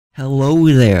Hello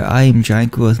there, I am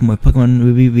GiantGrotle with more Pokemon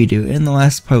review video. In the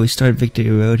last part we started Victory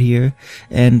Road here,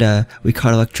 and we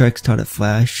caught Electrix, taught it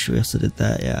Flash, we also did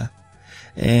that, yeah.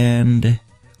 And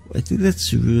I think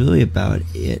that's really about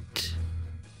it.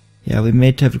 Yeah, we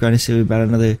made Evergrande City, we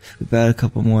battled a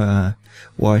couple more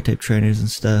water type trainers and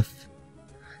stuff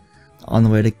on the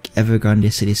way to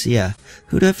Evergrande City, so yeah.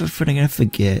 Who do I have in front? I'm gonna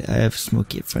forget. I have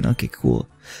Smokey in front, okay, cool.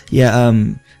 Yeah,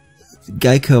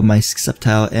 Geico, my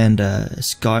Sceptile, and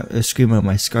Screamo,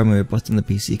 my Skarmory are both on the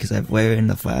PC because I have Layer and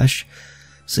the Flash.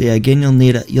 So yeah, again,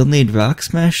 you'll need Rock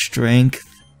Smash, Strength,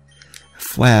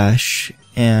 Flash,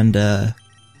 and if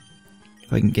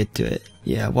I can get to it,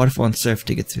 yeah, Waterfall and Surf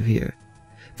to get through here.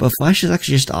 But Flash is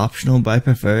actually just optional, but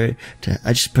I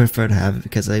just prefer to have it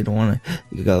because I don't want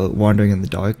to go wandering in the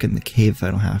dark in the cave if I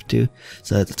don't have to.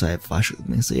 So that's why I have Flash with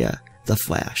me. So yeah, the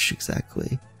Flash,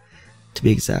 exactly. To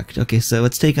be exact. Okay, so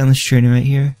let's take on this trainer right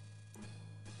here.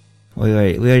 Oh,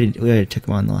 we already took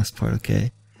him on the last part,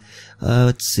 okay.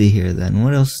 Let's see here then.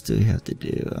 What else do we have to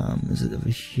do? Is it over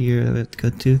here that we have to go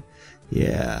to?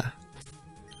 Yeah.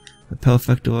 Repel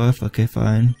effect off, okay,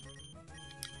 fine.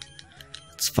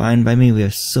 It's fine by me, we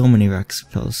have so many Rex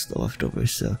repels still left over,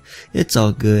 so it's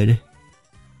all good.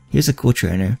 Here's a cool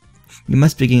trainer. You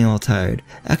must be getting a little tired.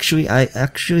 Actually, I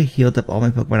healed up all my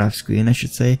Pokemon off screen, I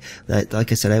should say,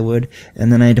 like I said I would,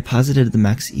 and then I deposited the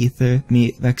Max Elixir,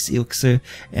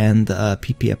 and the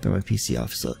PP up in my PC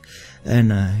off, so, and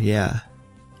yeah.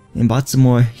 And bought some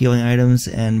more healing items,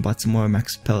 and bought some more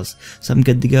Max Repels, so I'm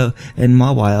good to go. And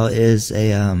Mawile is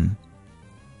a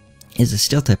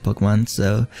Steel type Pokemon,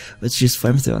 so let's use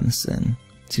Flamethrower on this thing.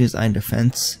 Let's use Iron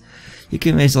Defense. You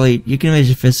can raise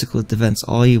your physical defense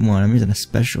all you want. I'm using a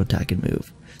special attacking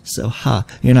move. So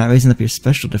you're not raising up your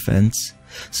special defense.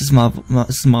 So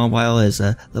Mawile is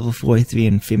level 43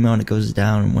 and female, and it goes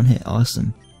down in one hit.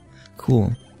 Awesome.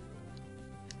 Cool.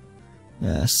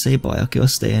 Yeah, Sableye. Okay, we'll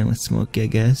stay in with Smokey, I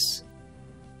guess.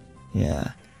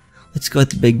 Yeah. Let's go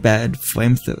with the big bad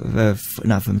Flamethrower,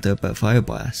 not Flamethrower, but Fire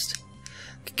Blast.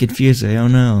 Confuser, I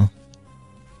don't know.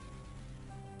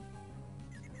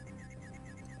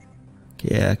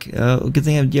 Yeah, oh, good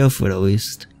thing I have Geofoot at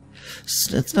least.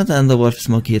 It's not the end of the world if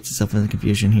Smokey hits itself in the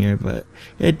confusion here, but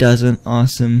it doesn't.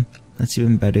 Awesome. That's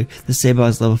even better. The Sableye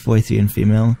is level 43 and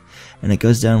female, and it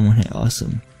goes down one hit.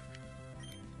 Awesome.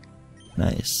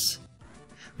 Nice.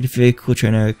 We have a very cool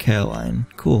trainer, Caroline.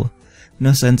 Cool.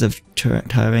 No signs of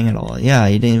tiring at all. Yeah,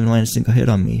 you didn't even land a single hit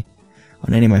on me.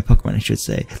 On any of my Pokemon, I should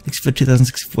say. Thanks for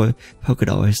 2064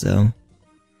 Pokédollars, though.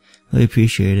 Really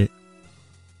appreciate it.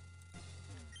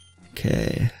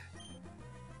 Okay.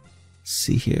 Let's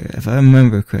see here. If I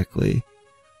remember correctly,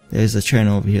 there's a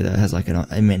trainer over here that has like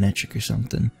a magnetic or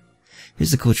something.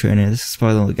 Here's a cool trainer. This is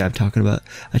probably the only guy I'm talking about.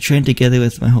 I trained together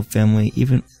with my whole family.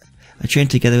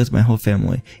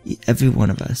 Every one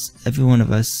of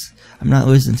us. I'm not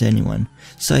losing to anyone.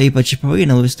 Sorry, but you're probably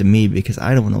gonna lose to me because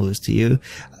I don't want to lose to you.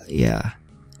 Yeah.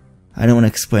 I don't want to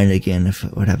explain it again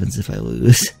what happens if I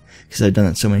lose. Because I've done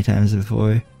it so many times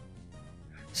before.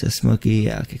 So Smokey,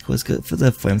 yeah, okay, cool. Let's go for the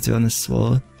Flamethrower on this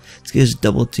Swole. Let's get his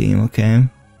double team, okay.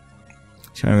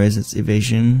 Trying to raise its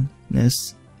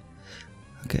evasionness.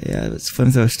 Okay, yeah, but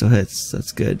Flamethrower still hits.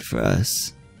 That's good for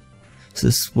us. So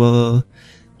the Swole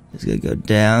is gonna go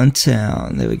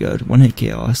downtown. There we go. One hit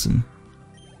KO, awesome.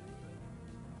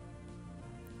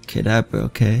 Kadabra,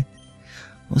 okay.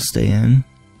 We'll stay in.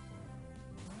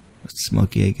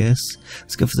 Smokey, I guess.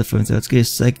 Let's go for the Flamethrower. Let's get a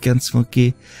Psychic on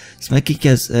Smokey. Smokey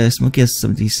has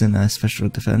some decent special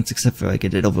defense, except for like it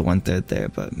did over 1/3 there,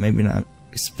 but maybe not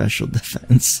special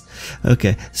defense.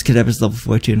 Okay, this Kadabra's level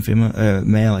 42 and female,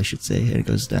 male, I should say, and it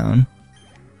goes down.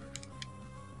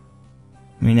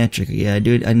 Magnetic, yeah,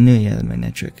 I knew he had a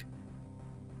Magnetic.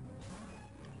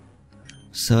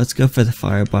 So let's go for the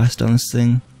Fire Blast on this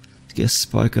thing. Let's get a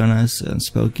Spark on us, on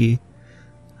Spokey.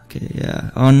 Okay, yeah.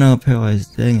 Oh no,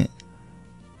 paralyzed. Dang it.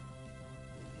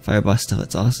 Fire Blast still,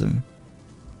 it's awesome.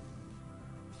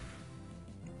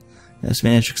 Yes,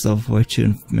 Magnetrix level 42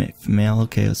 and male.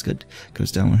 Okay, that's good.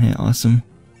 Goes down one hit. Awesome.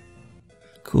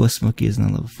 Cool. Smokey is now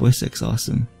level 46.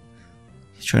 Awesome.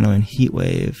 He's trying to win Heat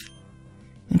Wave.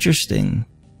 Interesting.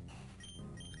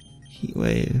 Heat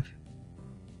Wave.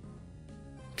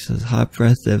 It says Hot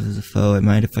Breath as a foe. It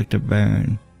might affect a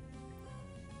burn.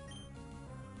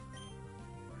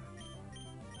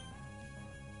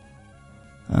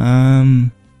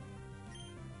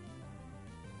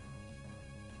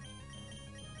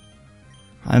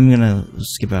 I'm gonna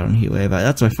skip out on Heat Wave.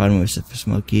 That's my final move set for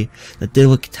Smokey. That did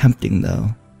look tempting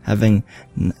though. Having,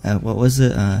 what was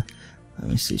it? Let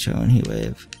me see, try on Heat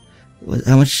Wave.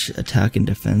 how much attack and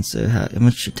defense, or how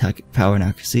much attack power and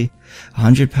accuracy?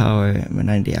 100 power and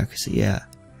 90 accuracy, yeah.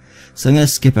 So I'm gonna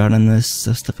skip out on this.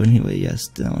 So stuff on heat wave, yes,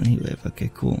 down on heat wave, okay,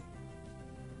 cool.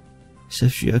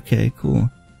 Shift, okay, cool.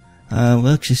 We'll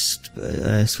actually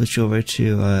switch over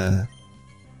to, I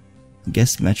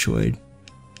guess Metroid.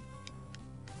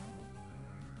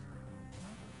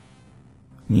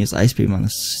 Use Ice Beam on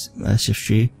this Shift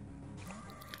tree.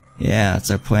 Yeah, that's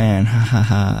our plan,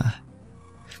 hahaha.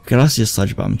 We could also use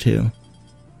Sludge Bomb too.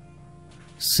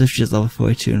 Shift tree is level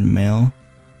 42 in male.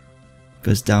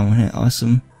 Goes down one hit,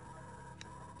 awesome.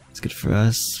 It's good for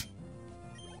us.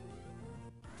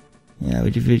 Yeah, we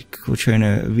did cool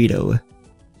trainer Vito. Or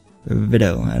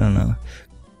Vito, I don't know.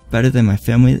 Better than my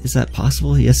family, is that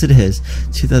possible? Yes it is.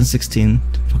 2016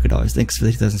 Pokédollars. Thanks for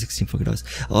the 2016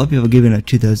 Pokédollars. A lot of people giving out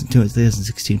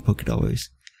 2016 Pokédollars.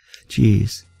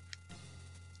 Jeez.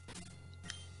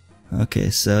 Okay,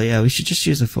 so yeah, we should just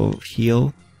use a full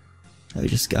heal that we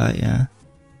just got, yeah.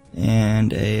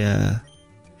 And a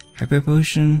Hyper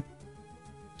Potion.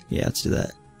 Yeah, let's do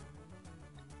that.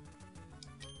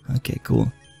 Okay,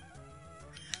 cool.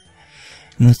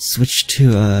 And let's switch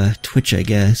to Twitch, I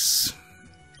guess.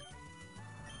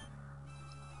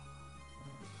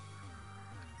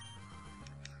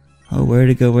 Oh, where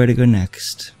to go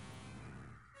next?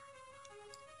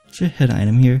 Should I hit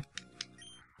item here?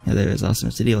 Yeah, there is.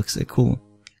 Awesome. City looks like cool.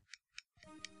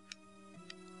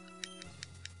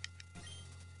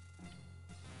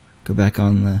 Go back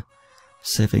on the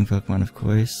saving Pokemon, of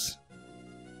course.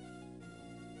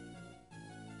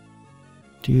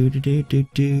 Do do do do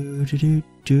do do do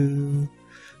do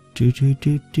do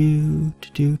do do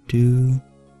do do.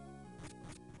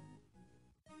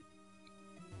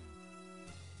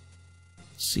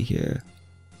 Let's see here.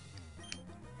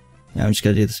 Yeah, I'm just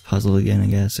gonna do this puzzle again, I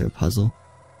guess, or a puzzle.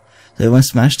 So I want to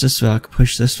smash this rock,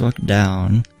 push this rock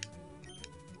down.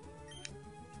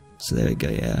 So there we go,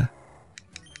 yeah.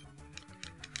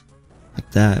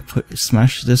 Like that.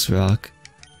 Smash this rock.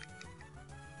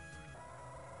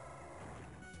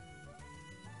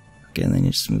 Okay, and then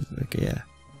you just move. Okay, yeah.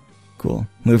 Cool.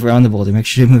 Move around the boulder. Make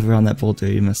sure you move around that boulder.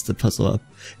 You mess the puzzle up.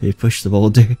 If you push the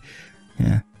boulder.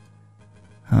 Yeah.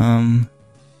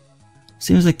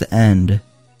 Seems like the end.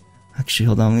 Actually,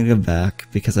 hold on, I'm gonna go back,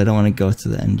 because I don't want to go to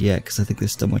the end yet, because I think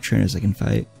there's still more trainers I can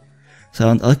fight. So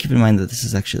I'll keep in mind that this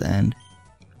is actually the end.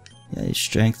 Yeah, your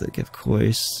strength, like, of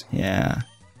course. Yeah.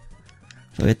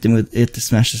 So we have to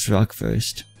smash this rock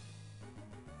first.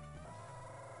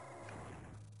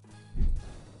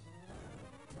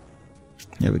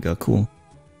 There we go, cool.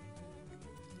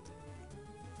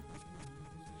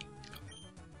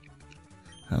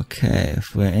 Okay,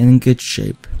 if we're in good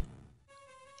shape.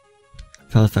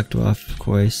 Repel effect off, of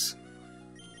course.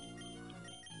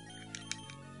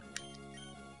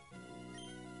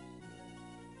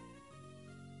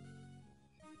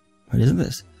 What is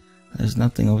this? There's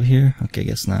nothing over here? Okay,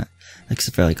 guess not.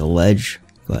 Except for like a ledge,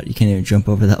 but you can't even jump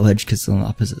over that ledge because it's on the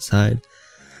opposite side.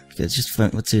 Okay, it's just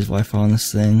fun. Let's see his waterfall on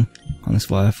this thing. On this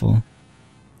waterfall.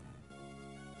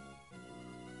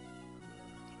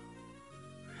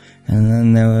 And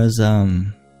then there was,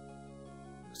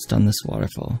 just on this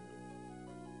waterfall.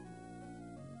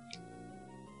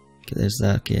 Okay, there's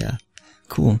that. Okay, yeah.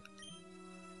 Cool.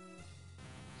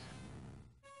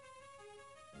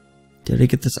 Did I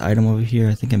get this item over here?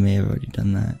 I think I may have already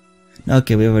done that. No,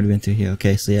 okay, we've already been through here.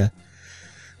 Okay, so yeah.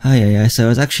 Oh, yeah, so I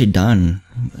was actually done.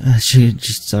 I should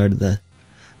just started the,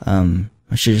 I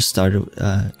should just started,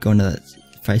 going to that,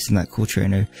 facing that cool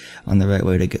trainer on the right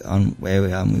way to get on where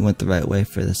we went the right way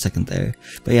for the second there.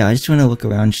 But yeah, I just want to look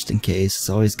around just in case. It's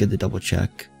always good to double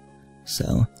check.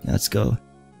 So, yeah, let's go.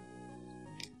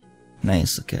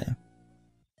 Nice, okay.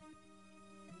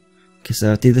 Okay, so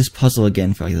I'll do this puzzle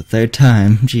again for like the third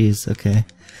time. Jeez, okay.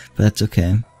 But that's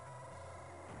okay.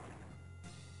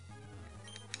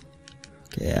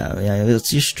 Okay, yeah,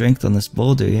 let's use strength on this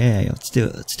boulder. Yeah, let's do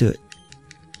it, let's do it.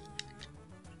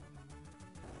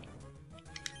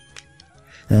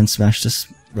 Then smash this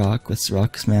rock with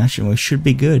rock smash and we should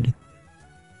be good.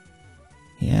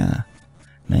 Yeah,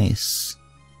 nice.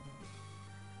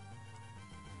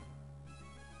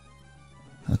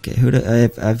 Okay,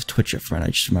 I have Twitch up front, I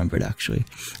just remembered actually.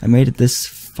 I made it this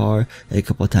far a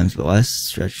couple of times, but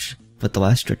the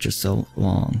last stretch is so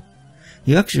long.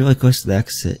 You're actually really close to the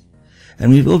exit.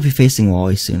 And we will be facing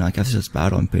Wally soon, like after this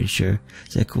battle, I'm pretty sure.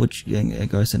 Is that cool?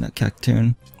 Goes in a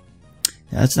Cacturne.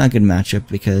 Yeah, that's not a good matchup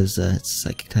because it's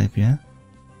Psychic type, yeah?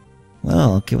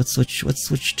 Well, okay, let's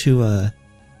switch to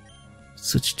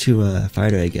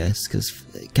Fighter, I guess, because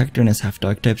Cacturne is half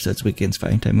Dark type, so it's weak against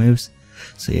Fighting type moves.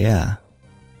 So yeah.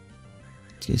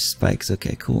 Use Spikes,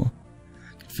 okay, cool.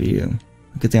 for you.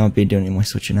 Good thing I won't be doing any more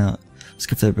switching out. Let's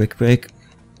go for the Brick Break.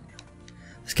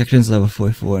 This Cactuan's level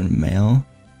 44 in male.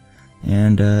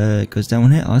 And it goes down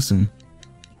 1 hit. Awesome.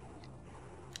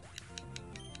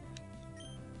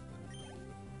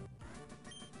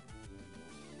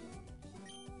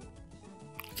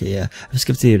 Okay, yeah. I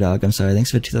skipped to your dog. I'm sorry.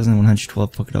 Thanks for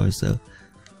 2,112 Pokédollars though.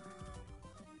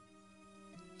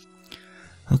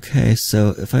 Okay,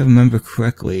 so if I remember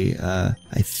correctly, I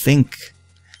think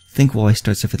Wally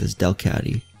starts off with his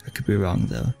Delcatty. I could be wrong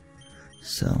though.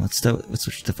 So let's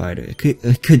switch to fighter. It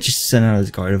could just send out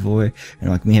his Gardevoir and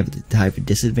like me have the type of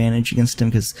disadvantage against him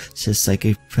because his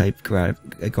Psychic type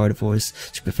Gardevoir is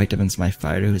super effective against my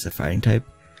fighter who's a fighting type.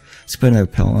 Let's put another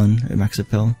pill on, or max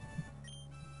pill.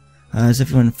 Is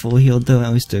everyone full healed though?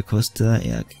 At least they're close to that.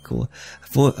 Yeah, okay, cool.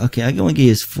 Okay, I can only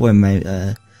use 4 of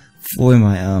my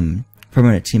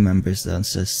permanent team members though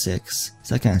instead of 6.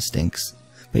 So that kind of stinks.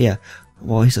 But yeah.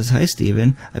 Wally says, "Hi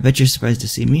Steven, I bet you're surprised to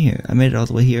see me here. I made it all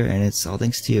the way here and it's all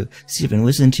thanks to you. Steven,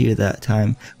 listening to you that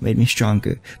time made me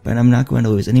stronger, but I'm not going to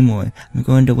lose anymore. I'm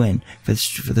going to win for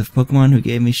the Pokemon who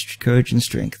gave me courage and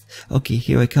strength. Okay,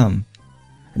 here I come."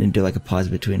 I didn't do like a pause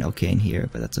between okay and here,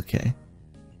 but that's okay.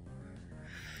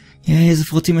 Yeah, he has a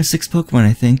full team of 6 Pokemon,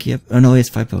 I think. Yep. Oh no, he has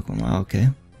 5 Pokemon. Wow, okay.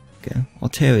 Okay.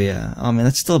 Altaria. Oh man,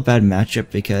 that's still a bad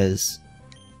matchup because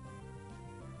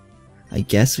I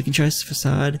guess we can try this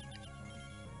Facade.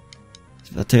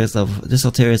 This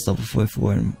Altaria is level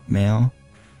 44 in male.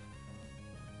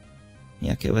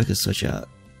 Yeah, okay, we can switch out.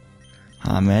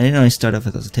 Oh man, I didn't know he started off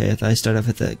with Altaria. I thought he started off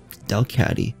with a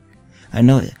Delcatty. I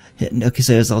know. Okay,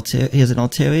 so he has an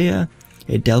Altaria,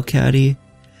 a Delcatty,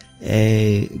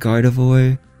 a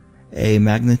Gardevoir, a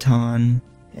Magneton,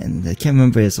 and I can't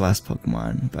remember his last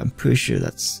Pokemon, but I'm pretty sure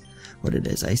that's what it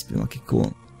is. Ice Beam. Okay,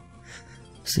 cool.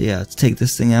 So yeah, let's take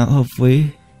this thing out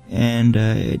hopefully, and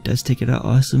it does take it out.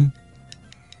 Awesome.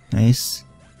 Nice.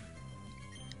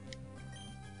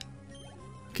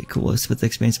 Okay, cool. Let's put the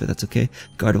experience, but that's okay.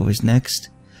 Gardevoir's next.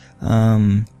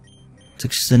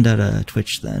 Let's send out a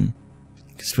Twitch then.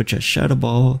 Switch out Shadow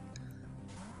Ball.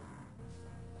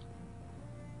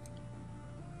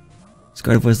 This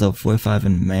Gardevoir's level 45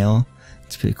 in male.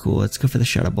 It's pretty cool. Let's go for the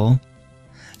Shadow Ball.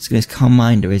 It's gonna use Calm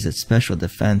Mind to raise its special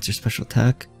defense or special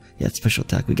attack. Yeah, it's special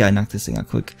attack. We gotta knock this thing out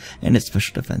quick. And it's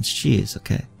special defense. Jeez,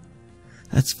 okay.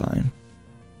 That's fine.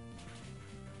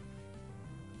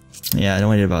 Yeah, I don't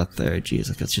worry about third. Jeez,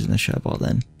 let's use the Shadow Ball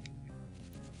then.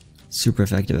 Super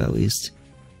effective at least.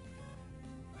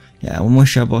 Yeah, one more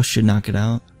Shadow Ball should knock it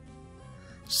out.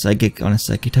 Psychic on a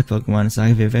Psychic type Pokemon. It's not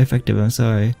gonna be very effective, I'm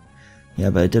sorry.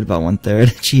 Yeah, but it did about 1/3.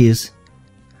 Jeez.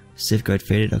 Safeguard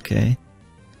faded, okay.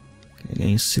 Okay,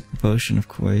 getting Super Potion, of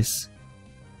course.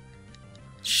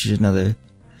 Shoot another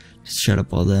Shadow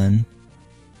Ball then.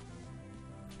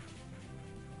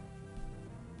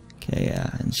 Okay, yeah,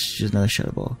 and shoot another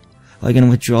Shadow Ball. Oh, I'm gonna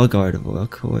withdraw Gardevoir, of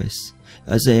course.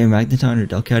 Is it a Magneton or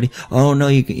Delcatty? Oh no,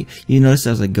 you noticed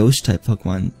that was a Ghost type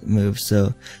Pokemon move,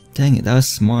 so dang it, that was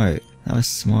smart. That was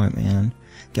smart, man.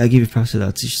 Gotta give you props for that.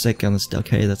 It's just like on this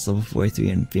Delcatty that's level 43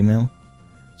 and female.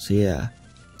 So yeah.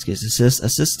 Let's get assist.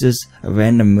 Assist is a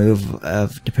random move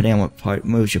of depending on what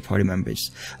moves your party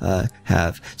members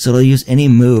have. So it'll use any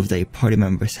move that your party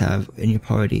members have in your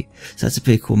party. So that's a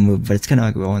pretty cool move, but it's kinda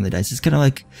like rolling the dice. It's kinda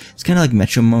like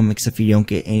Metronome, except you don't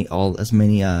get as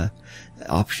many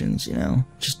options, you know.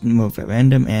 Just move at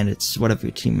random and it's whatever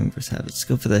your team members have. Let's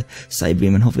go for the Side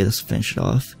Beam and hopefully this will finish it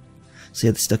off. So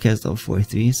yeah, the still has level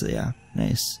 43, so yeah,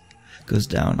 nice. Goes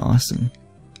down, awesome.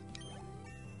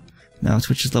 Now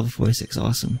Twitch is level 46,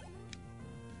 awesome.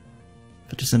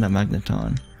 But to send out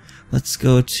Magneton. Let's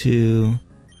go to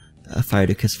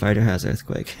Fighter, because Fighter has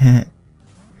Earthquake.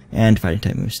 And Fighting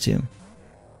type moves too.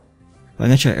 Well, I'm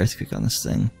gonna try Earthquake on this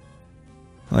thing.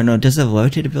 Oh no, it does have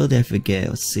Levitate ability? I forget,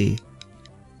 let's see.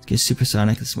 Let's get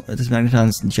Supersonic. This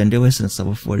Magneton's genderless and it's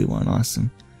level 41, awesome.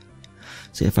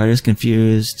 So yeah, Fighter's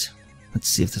confused. Let's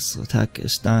see if this will attack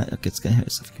is not. Okay, it's gonna hit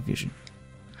itself confusion.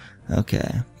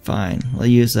 Okay, fine. We'll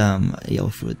use Yellow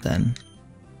Fruit then.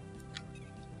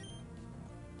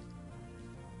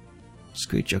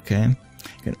 Screech, okay.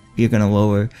 You're gonna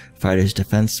lower Fighter's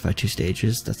defense by 2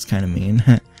 stages. That's kind of mean.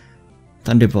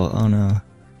 Thunderbolt, oh no.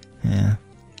 Yeah.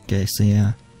 Okay, so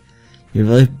yeah. You're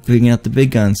really bringing out the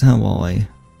big guns, huh, Wally?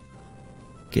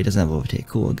 Okay, it doesn't have Levitate.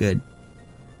 Cool, good.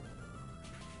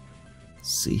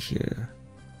 Let's see here.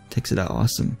 Takes it out,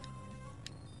 awesome.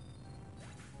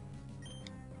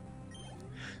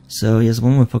 So he has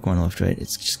one more Pokemon left, right?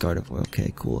 It's just Gardevoir.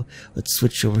 Okay, cool. Let's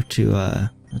switch over to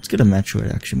let's go to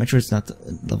Metroid actually. Metroid's not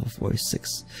level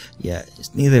 46. Yeah,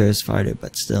 neither is Fighter,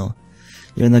 but still.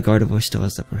 Even though Gardevoir still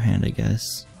has the upper hand, I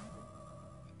guess.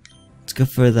 Let's go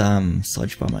for the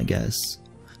Sludge Bomb, I guess.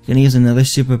 You're gonna use another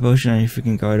super potion on your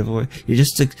freaking Gardevoir.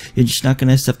 You're just not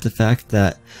gonna accept the fact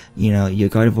that, you know, your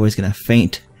Gardevoir is gonna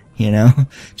faint, you know?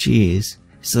 Jeez.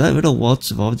 So that little Waltz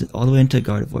evolved all the way into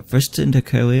Gardevoir. First into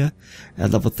Curlia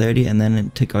at level 30, and then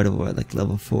into Gardevoir at like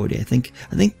level 40. I think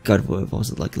Gardevoir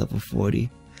evolves at like level 40.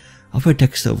 I'll put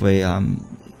text over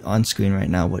on screen right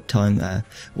now, telling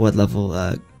what level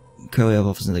Curlia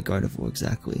evolves into Gardevoir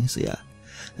exactly. So yeah.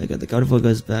 The Gardevoir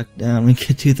goes back down. We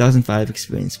get 2005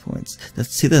 experience points.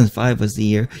 That's 2005 was the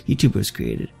year YouTube was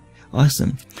created.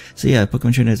 Awesome. So yeah,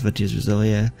 Pokemon Trainer is about to use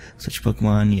Roselia. Switch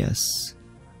Pokemon, yes.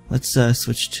 Let's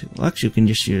switch to. Well, actually, we can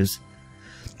just use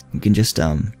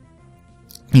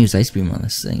Ice Beam on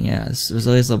this thing. Yeah,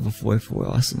 Roselia's level 44.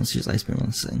 Awesome. Let's use Ice Beam on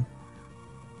this thing.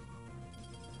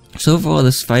 So overall,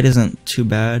 this fight isn't too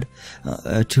bad,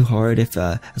 too hard. If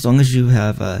as long as you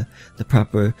have the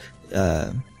proper.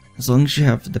 As long as you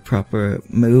have the proper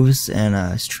moves and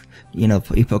you know,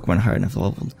 put your Pokemon high enough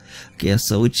leveled. Okay,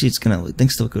 so which it's gonna,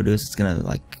 thanks to what it'll do is it's gonna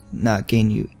like not gain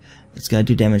you. It's gonna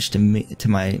do damage to me, to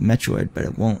my Metroid, but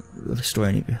it won't restore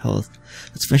any of your health.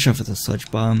 Let's finish off with a Sludge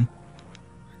Bomb.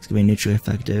 It's gonna be neutrally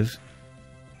effective.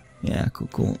 Yeah,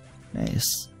 cool,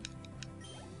 nice.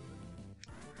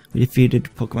 We defeated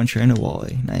Pokemon Trainer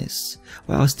Wally. Nice.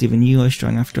 Wow, Steven, you are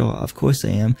strong after all. Of course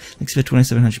I am. Thanks for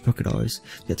 2,700 Pokédollars.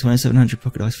 You got 2,700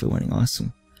 Pokédollars for winning.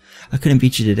 Awesome. I couldn't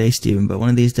beat you today, Steven, but one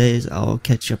of these days I'll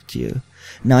catch up to you.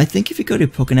 Now, I think if you go to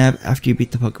Pokénab after you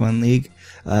beat the Pokemon League,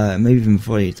 maybe even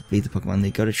before you beat the Pokemon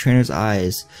League, go to Trainer's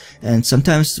Eyes, and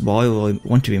sometimes Wally will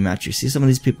want to rematch you. See, some of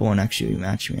these people won't actually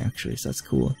rematch me, actually, so that's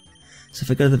cool. So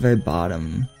if I go to the very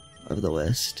bottom of the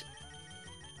list,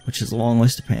 which is a long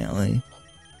list apparently.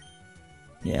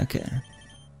 Yeah, okay.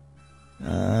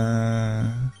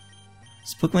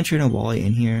 Is Pokemon Trainer Wally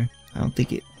in here? I don't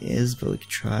think it is, but we could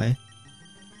try.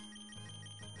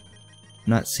 I'm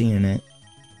not seeing it.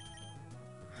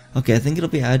 Okay, I think it'll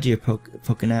be added to your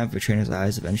Pokénab for Trainer's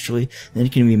Eyes eventually. Then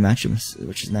you can rematch them,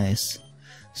 which is nice.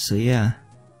 So yeah.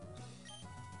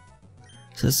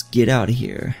 So let's get out of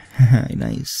here.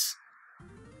 Nice.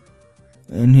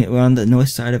 And we're on the north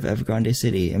side of Evergrande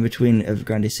City. In between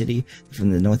Evergrande City,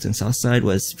 from the north and south side,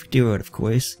 was Victory Road, of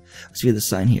course. Let's read the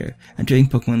sign here. Entering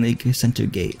Pokemon League Center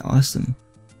Gate. Awesome.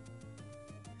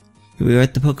 Here we are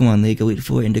at the Pokemon League Elite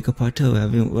Four Indigo Plateau.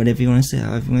 Whatever you want to say,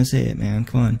 however you want to say it, man.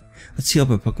 Come on. Let's heal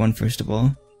up our Pokemon first of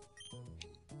all.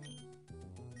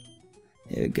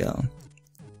 There we go.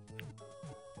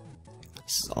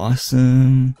 This is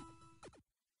awesome.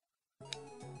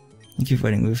 Thank you for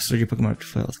fighting. We've restored your Pokemon up to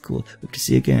full health. Cool. Hope to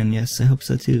see you again. Yes, I hope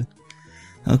so too.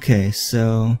 Okay,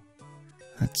 so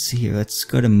let's see here. Let's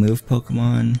go to move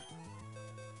Pokemon.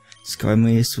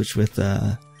 Skarmory, switch with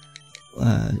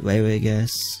Wayway, I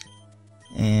guess.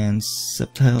 And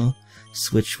Sceptile,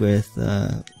 switch with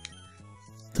the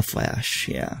Flash.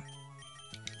 Yeah.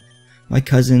 My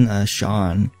cousin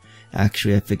Sean,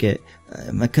 actually, I forget.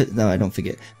 No, I don't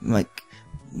forget.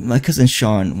 My cousin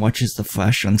Sean watches The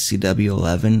Flash on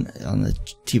CW11 on the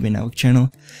TV network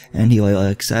channel, and he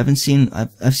likes. I've seen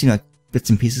like bits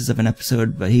and pieces of an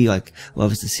episode, but he like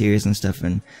loves the series and stuff.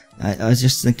 And I was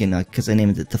just thinking, like, because I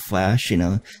named it The Flash, you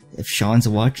know, if Sean's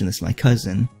watching this, my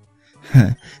cousin,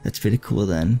 that's pretty cool.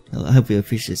 Then I hope he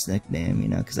appreciates his nickname, you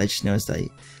know, because I just noticed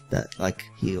that like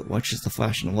he watches The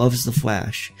Flash and loves The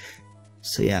Flash.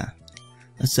 So yeah,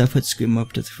 let's put Scream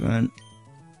up to the front.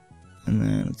 And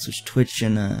then let's switch Twitch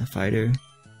and Fighter.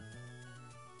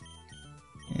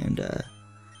 And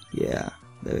yeah,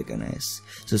 there we go, nice.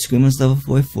 So Screamer's level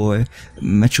 44,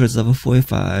 Metroid's level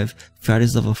 45,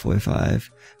 Fighter's level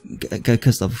 45,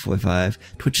 Geico's level 45,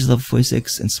 Twitch is level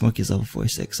 46, and Smokey's level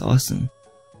 46. Awesome.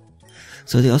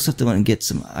 So they also have to want to get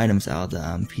some items out of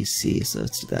the PC. So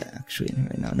let's do that actually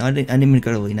right now. No, I didn't even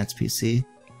go to Leonette's PC.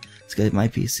 Let's go to my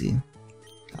PC.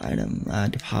 Item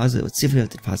deposit. Let's see if we have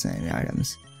to deposit any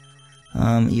items.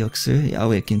 Eoxer. Yeah, oh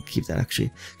wait, I can keep that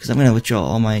actually, because I'm gonna withdraw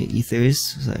all my ethers.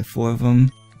 So I have 4 of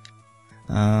them.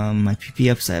 My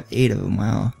PP-ups, I have 8 of them.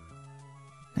 Wow,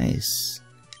 nice.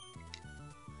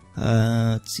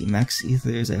 Let's see, max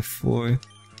ethers, I have 4.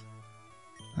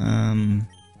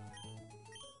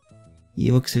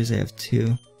 Eoxers, I have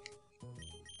 2.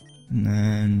 And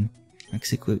then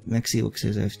max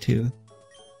Eoxers, I have 2.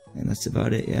 And that's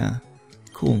about it. Yeah,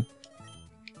 cool.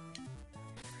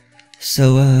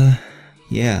 So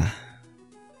yeah,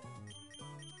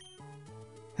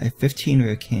 I have 15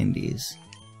 rare candies.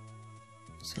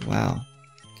 So wow.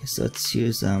 Okay, so let's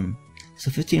use so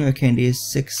 15 rare candies,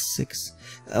 6,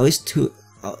 at least 2.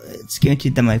 It's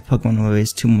guaranteed that my Pokemon will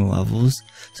raise 2 more levels,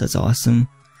 so that's awesome.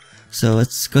 So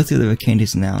let's go through the rare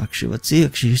candies now. Actually, let's see.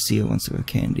 Actually, see who wants a rare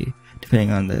candy.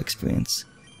 depending on the experience.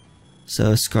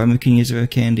 So Skarmory can use Rare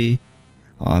Candy.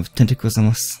 Oh, Tentacle's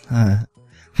almost high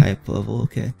up level,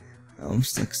 okay.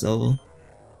 Almost next level.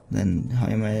 Then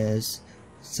Hayama is,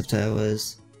 Subtile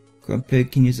is,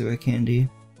 Grumpig can use the Rare Candy.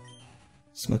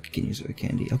 Smokey can use Rare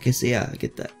Candy. Okay, so yeah, I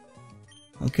get that.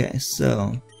 Okay,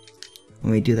 so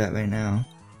let me do that right now.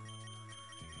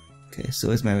 Okay, so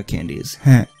where's my Rare Candies?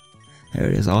 There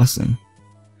it is, awesome.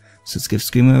 So let's give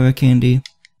Screamo Rare Candy.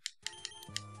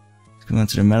 Screamo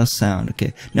to the Metal Sound,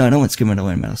 okay. No, I don't want Screamo to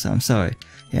learn Metal Sound, I'm sorry.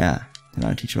 Yeah, I don't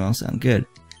want to teach Metal Sound, good.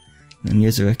 And then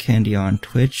use a Rare Candy on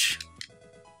Twitch.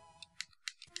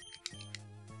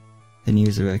 Then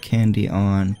use a Rare Candy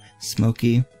on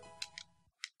Smokey.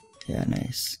 Yeah,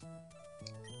 nice.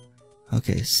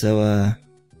 Okay, so,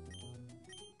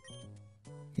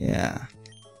 yeah.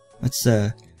 Let's,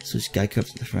 switch Geico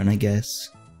to the front, I guess.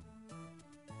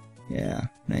 Yeah,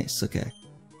 nice, okay.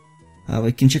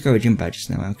 We can check our gym badges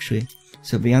now, actually.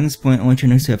 So beyond this point, only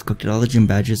trainers who have collected all the gym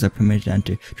badges are permitted to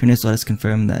enter. Trainers, let us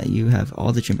confirm that you have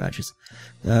all the gym badges.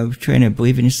 Trainer,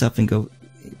 believe in yourself and go.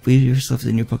 Believe yourself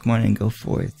in your Pokemon and go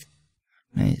forth.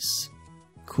 Nice,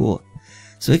 cool.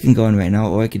 So we can go in right now,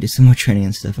 or I could do some more training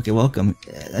and stuff. Okay, welcome.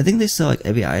 I think they sell like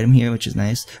every item here, which is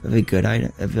nice. Every good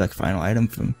item, every like final item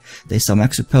from. They sell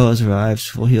max repels, revives,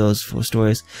 full heals, full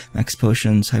stores, max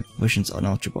potions, hyper potions, and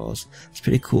ultra balls. It's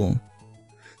pretty cool.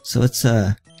 So let's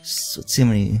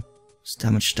see how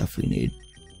much stuff we need.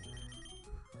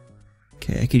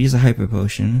 Okay, I could use a hyper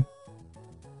potion.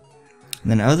 And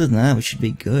then other than that, we should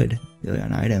be good really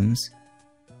on items.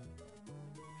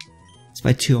 Let's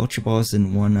buy 2 ultra balls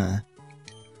and one.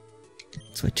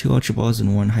 Let's buy 2 ultra balls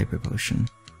and 1 hyper potion.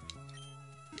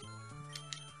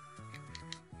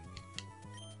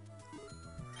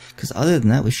 Because other than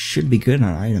that, we should be good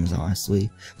on items.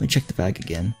 Honestly, let me check the bag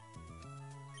again.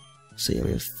 So yeah,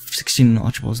 we have 16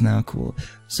 ultra balls now. Cool.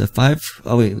 So 5.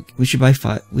 Oh wait, we should buy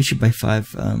 5. We should buy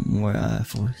 5 more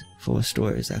full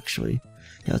stores actually.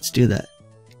 Yeah, let's do that.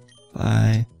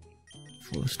 Buy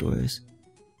full stores.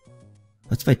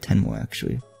 Let's buy 10 more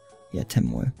actually. Yeah, 10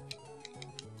 more.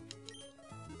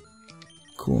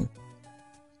 Cool.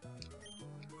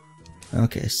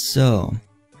 Okay, so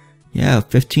yeah,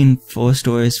 15 full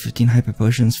stores, 15 hyper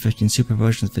potions, 15 super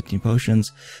potions, 15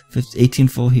 potions, 18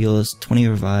 full heals, 20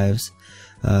 revives,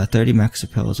 30 max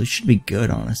repels. We should be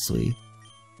good, honestly.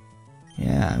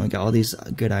 Yeah, and we got all these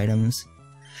good items.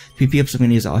 PP ups I'm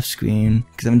gonna use off screen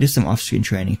because I'm gonna do some off screen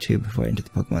training too before I enter the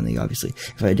Pokemon League. Obviously,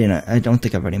 if I didn't, I don't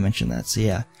think I've already mentioned that. So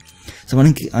yeah. So I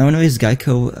want to raise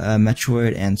Geico,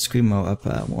 Metroid, and Screamo up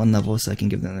 1 level so I can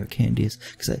give them their candies.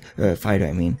 Or Fighter,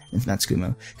 I mean, it's not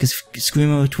Screamo. Because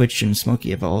Screamo, Twitch, and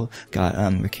Smokey have all got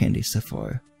their candies so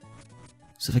far.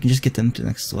 So if I can just get them to the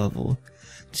next level,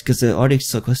 just because they're already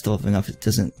so close to leveling up,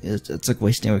 it's like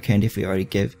wasting our candy if we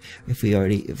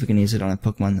can use it on a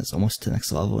Pokemon that's almost to the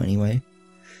next level anyway.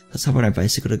 Let's hop on our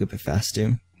bicycle to go a bit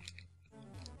faster.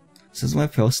 So is my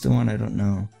Pearl still on? I don't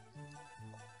know.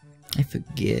 I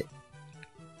forget.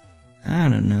 I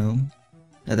don't know.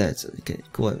 Oh, that's okay.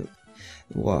 Cool.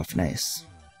 Off. Nice.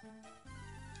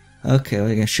 Okay,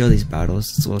 we're gonna show these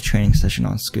battles. It's a little training session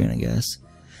on screen, I guess.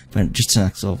 But just to the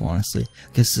next level, honestly.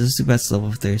 Okay, so this is Zubat's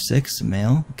level 36,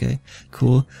 male. Okay,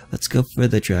 cool. Let's go for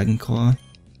the Dragon Claw.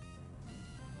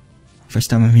 First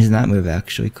time I'm using that move,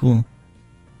 actually. Cool.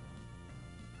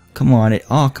 Come on, it.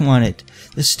 Oh, come on, it.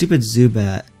 This stupid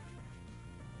Zubat.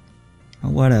 Oh,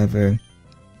 whatever.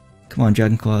 Come on,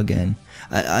 Dragon Claw again.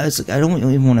 I don't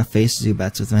even want to face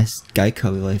Zubats with my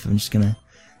Geico life. I'm just gonna,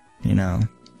 you know,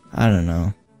 I don't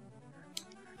know.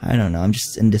 I'm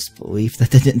just in disbelief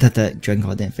that that Dragon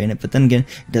Claw didn't faint it. But then again,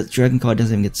 Dragon Claw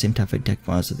doesn't even get the same type of attack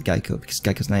bonus with the Geico because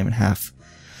Geico's not even half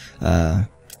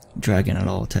Dragon at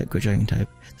all, Good Dragon type.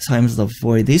 This time is level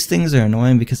 40. These things are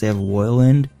annoying because they have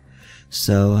Whirlwind.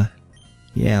 So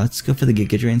yeah, let's go for the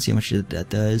Giga Drain and see how much that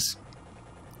does.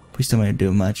 Please don't want to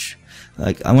do much.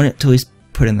 Like, I want it to at least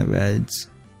put in the reds.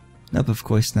 Nope, of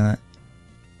course not.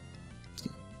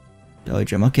 Belly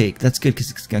Drum. Okay, that's good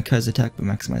because it's going to cut his attack but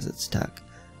maximize its attack.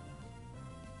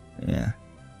 Yeah.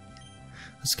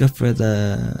 Let's go for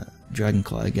the Dragon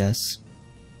Claw, I guess.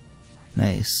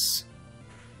 Nice.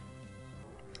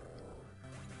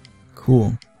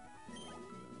 Cool.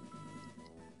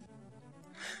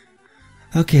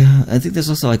 Okay, I think there's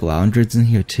also like Loundreds in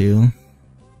here too.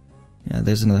 Yeah,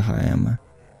 there's another Hayama.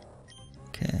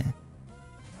 Okay.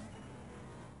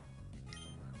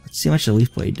 Let's see how much the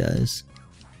Leaf Blade does.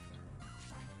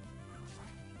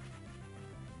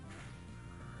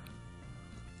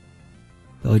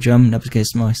 Belly Drum, nope, okay,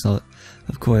 small, I saw it.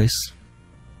 Of course.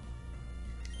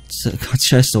 So, let's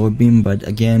try Solar Beam, but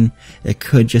again, it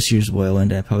could just use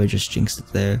Whirlwind, and I probably just jinxed it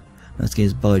there. Let's get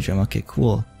his belly drum. Okay,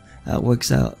 cool. That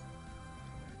works out.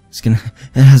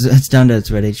 It's down to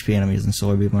its red HP and I'm using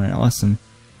Solar Beam on it. Awesome.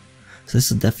 So this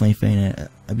will definitely faint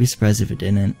it. I'd be surprised if it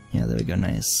didn't. Yeah, there we go.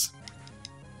 Nice.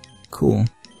 Cool.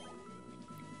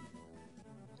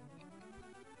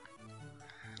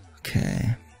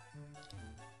 Okay.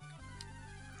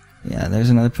 Yeah, there's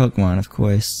another Pokemon, of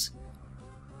course.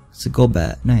 It's a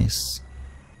Golbat. Nice.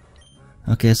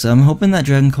 Okay, so I'm hoping that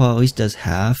Dragon Claw at least does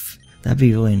half. That'd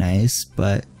be really nice,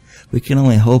 but we can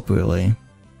only hope, really.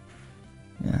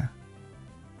 Yeah.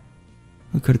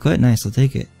 Oh, critical hit. Nice, I'll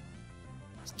take it.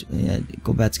 Yeah,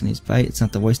 Golbat's gonna use Bite. It's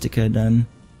not the worst it could have done,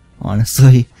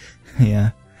 honestly.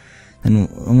 Yeah. And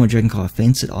one more Dragon Claw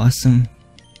faints it. Awesome.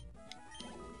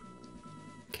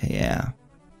 Okay, yeah.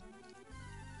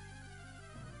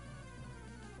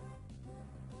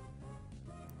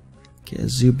 Okay,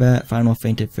 Zubat, final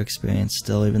fainted for experience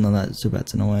still, even though that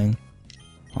Zubat's annoying.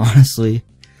 Honestly.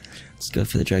 Let's go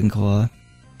for the Dragon Claw.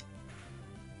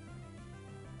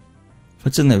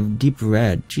 What's in the deep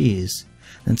red? Jeez.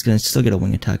 Then it's gonna still get a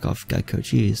wing attack off Geico.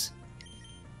 Jeez.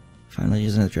 Finally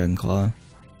using the Dragon Claw.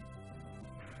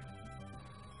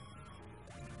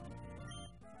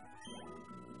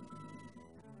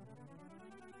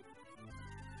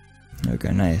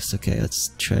 Okay, nice. Okay, let's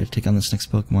try to take on this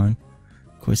next Pokemon.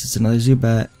 Of course, it's another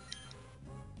Zubat.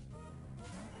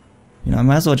 You know, I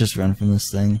might as well just run from this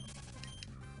thing.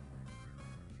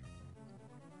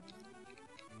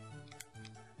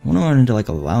 I want to run into like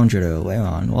a Lounger or a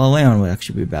Lairon. Well, a Lairon would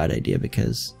actually be a bad idea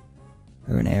because...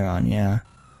 Or an Aeron, yeah.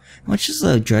 How much does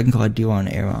a Dragon Claw do on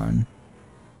Aeron?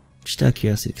 Just out of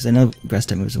curiosity, because I know grass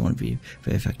type moves won't be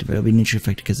very effective. It'll be neutral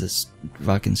effective because it's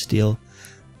Rock and Steel.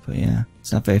 But yeah,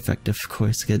 it's not very effective, of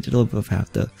course. It's a little bit of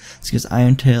half though. Let's use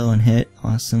Iron Tail and hit.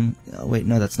 Awesome. Oh, wait,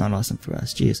 no, that's not awesome for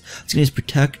us. Jeez. Let's use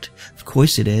Protect. Of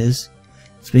course it is.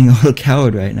 It's being a little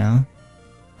coward right now.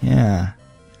 Yeah.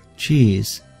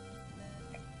 Jeez.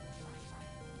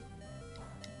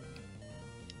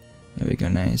 There we go,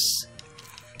 nice.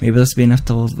 Maybe this will be enough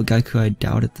to hold the Geico. I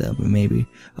doubt it though, but maybe.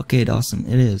 Okay, awesome.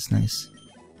 It is. Nice.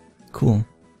 Cool.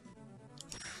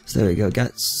 So there we go.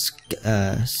 Got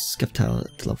Skeptile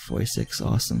at level 46.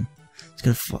 Awesome.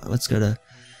 Let's go to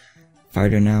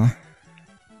Fighter now.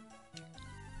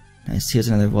 Nice. Here's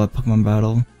another Pokemon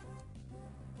battle.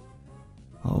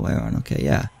 Oh, Lairon. Okay,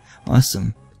 yeah.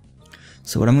 Awesome.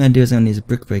 So what I'm gonna do is I'm gonna use a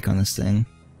Brick Break on this thing.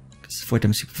 It's 4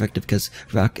 times super effective because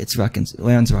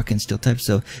Lairon's Rock and Steel type,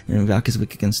 so Rock is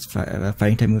weak against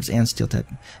fighting type moves and Steel type,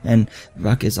 and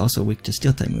Rock is also weak to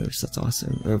Steel type moves. That's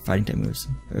awesome, or fighting type moves.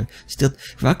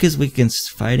 Rock is weak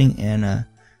against fighting, and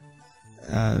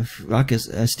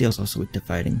Steel is also weak to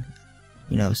fighting.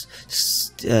 You know,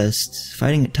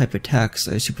 fighting type attacks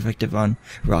are super effective on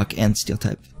Rock and Steel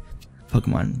type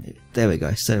Pokemon. There we go.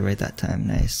 I said it right that time.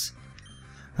 Nice.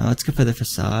 Let's go for the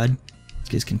Facade.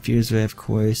 Gets Confused Ray, of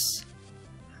course.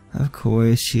 Of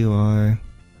course you are.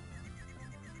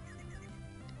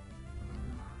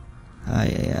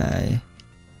 Aye.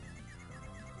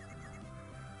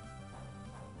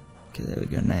 Okay, there we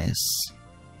go, nice.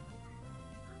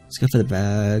 Let's go for the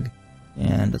bag.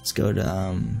 And let's go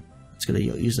to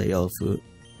use the Yellow Fruit.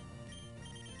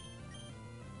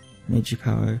 Nature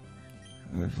Power.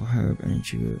 Or Herb,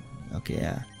 Energy Root. Okay,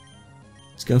 yeah.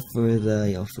 Let's go for the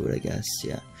Yellow Fruit, I guess,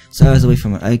 yeah. So I was away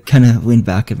from it. I kind of leaned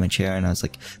back in my chair and I was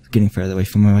like getting further away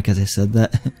from her because I said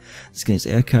that. Let's get his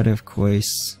Air Cutter, of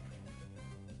course.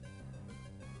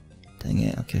 Dang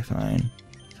it, okay, fine.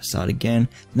 Facade again.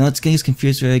 No, it's getting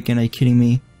Confused Ray again, are you kidding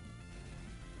me?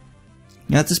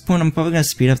 Yeah, at this point I'm probably going to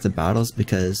speed up the battles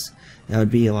because that would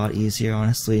be a lot easier,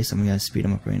 honestly, so I'm going to speed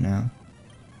them up right now.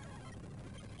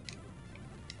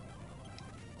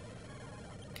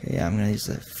 Okay, yeah, I'm going to use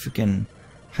that freaking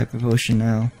Hyper Potion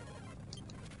now.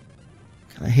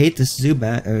 I hate this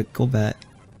Zubat, or Golbat.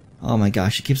 Oh my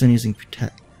gosh, it keeps on using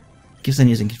Protect. It keeps on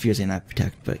using Confuse Ray, not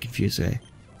Protect, but Confuse Ray.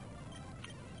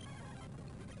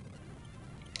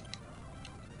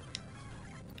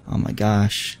 Oh my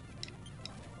gosh.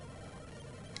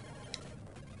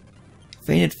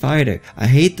 Fainted Fighter. I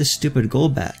hate this stupid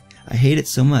Golbat. I hate it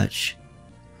so much.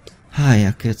 Hi,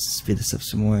 okay, let's speed this up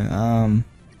some more.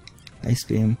 Ice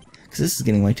Beam. Because this is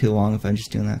getting way too long if I'm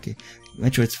just doing that. Okay.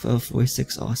 Metroid's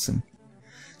 46, awesome.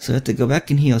 So I have to go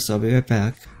back and heal, so I'll be right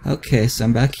back. Okay, so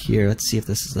I'm back here. Let's see if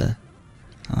this is a...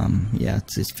 yeah,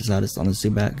 it's this Facade on the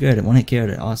Zubat. Good, it won't hit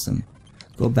carrot, awesome.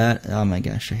 Golbat, oh my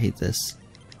gosh, I hate this.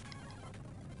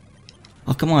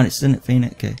 Oh, come on, it didn't faint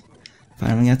it. Okay.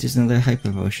 Fine, I'm gonna have to use another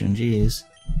Hyper Potion, jeez.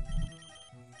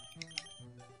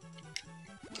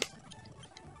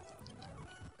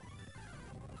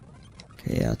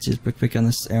 Okay, yeah, let's use Brick Break on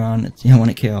this Aeron. You don't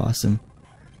want to KO, awesome.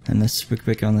 And this Brick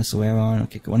Breaker on this wear on.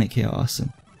 Okay, 1-8K,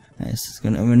 awesome. Nice. It's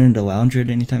gonna run into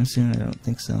Loungered anytime soon? I don't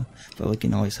think so. But we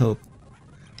can always hope.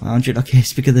 Loungered, okay,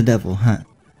 Speak of the Devil, huh?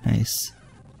 Nice.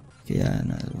 Okay, yeah,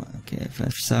 another one. Okay,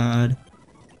 Facade.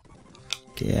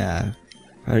 Okay, yeah.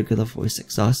 Probably good level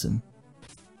 46, awesome.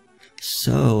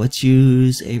 So, let's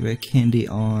use a rare candy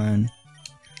on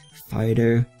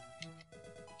Fighter.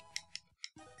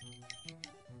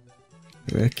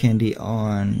 Rare candy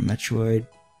on Metroid.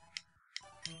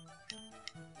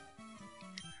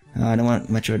 I don't want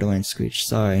Metroid to win Screech.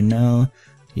 Sorry, no.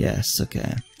 Yes,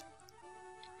 okay.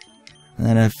 And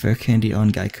then I have rare candy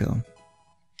on Geico.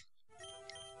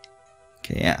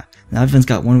 Okay, yeah. Now everyone's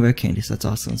got one rare candy, so that's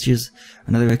awesome. Let's use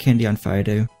another rare candy on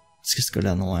Friday. Let's just go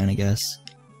down the line, I guess.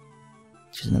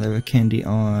 Let's use another rare candy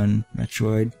on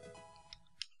Metroid.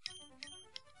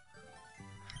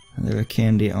 Another rare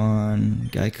candy on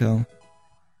Geico.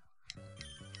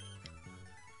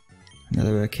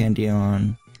 Another rare candy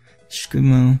on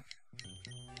Screamo.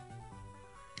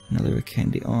 Another rare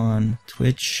candy on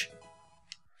Twitch.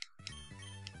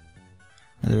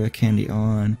 Another rare candy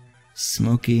on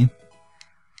Smokey.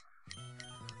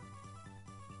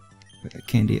 Rare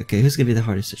candy. Okay, who's gonna be the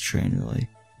hardest to train, really?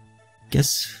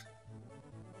 Guess.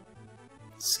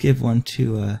 Let's give one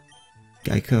to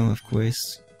Geico, of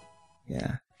course.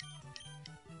 Yeah.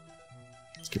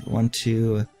 Let's give one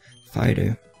to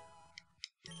Fighter.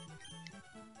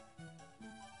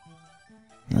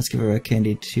 Let's give a rare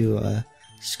candy to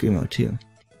Screamo too.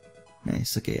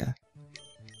 Nice, okay, yeah.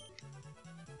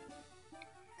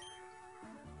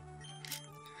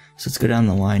 So let's go down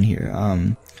the line here.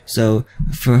 So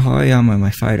for Hariyama, my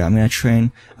fighter, I'm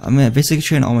gonna basically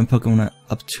train all my Pokemon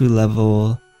up to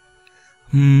level.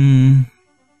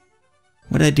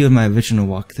 What did I do in my original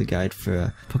walkthrough guide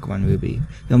for Pokemon Ruby?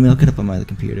 Let me look it up on my other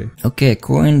computer. Okay,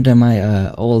 according to my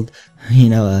old,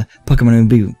 Pokemon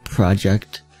Ruby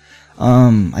project.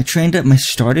 I trained at my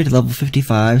started level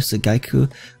 55, so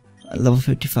Geico, level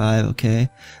 55, okay.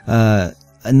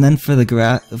 And then for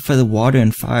the water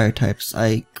and fire types,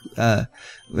 I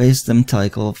raised them to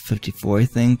like level 54, I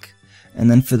think. And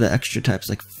then for the extra types,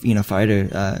 like Fighter,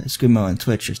 Screamo, and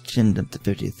Twitch, I trained them to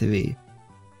 53.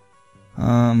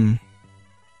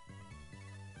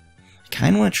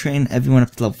 Kinda want to train everyone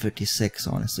up to level 56,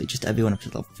 honestly. Just everyone up to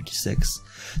level 56.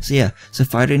 So yeah, so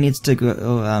Fighter needs to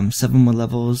grow 7 more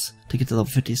levels to get to level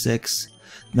 56.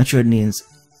 Metroid needs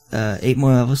 8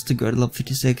 more levels to grow to level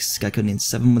 56. Geico needs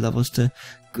 7 more levels to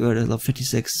grow to level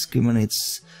 56. Screamo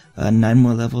needs 9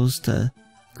 more levels to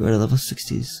grow to level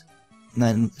 60s.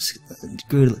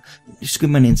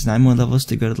 Screamo needs 9 more levels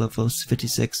to go to level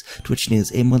 56. Twitch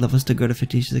needs 8 more levels to go to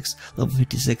level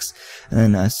 56.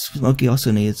 And then Smokey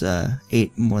also needs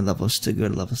 8 more levels to go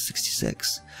to level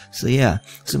 66. So yeah,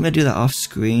 so I'm gonna do that off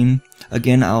screen.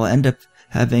 Again, I'll end up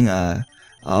having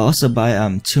I'll also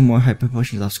buy 2 more hyper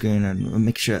potions off screen and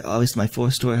make sure at least my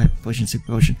 4-store hyper potion, super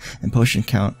potion, and potion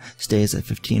count stays at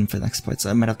 15 for the next part.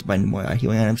 So I might have to buy more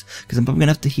healing items because I'm probably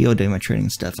gonna have to heal during my training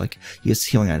and stuff, like use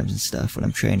healing items and stuff when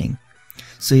I'm training.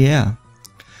 So yeah,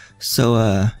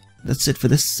 so that's it for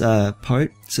this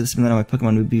part. So this has been my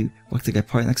Pokemon Ruby walkthrough guide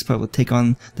part. Next part we'll take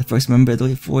on the first member of the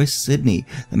Elite Four, Sydney,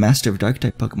 the master of dark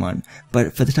type Pokemon.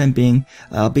 But for the time being,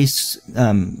 I'll be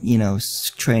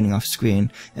training off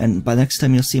screen, and by the next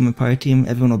time you'll see my party team,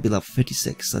 everyone will be level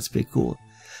 56. That's pretty cool.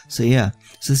 So yeah,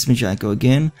 so this has been GiantGrotle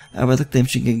again. I would like to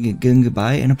say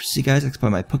goodbye, and hope to see you guys next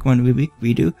part of my Pokemon Ruby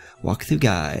redo walkthrough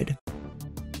guide.